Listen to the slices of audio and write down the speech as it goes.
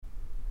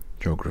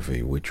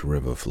Geography. Which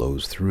river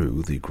flows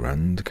through the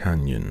Grand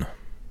Canyon?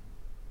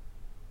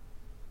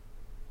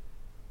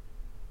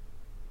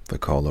 The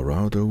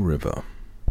Colorado River.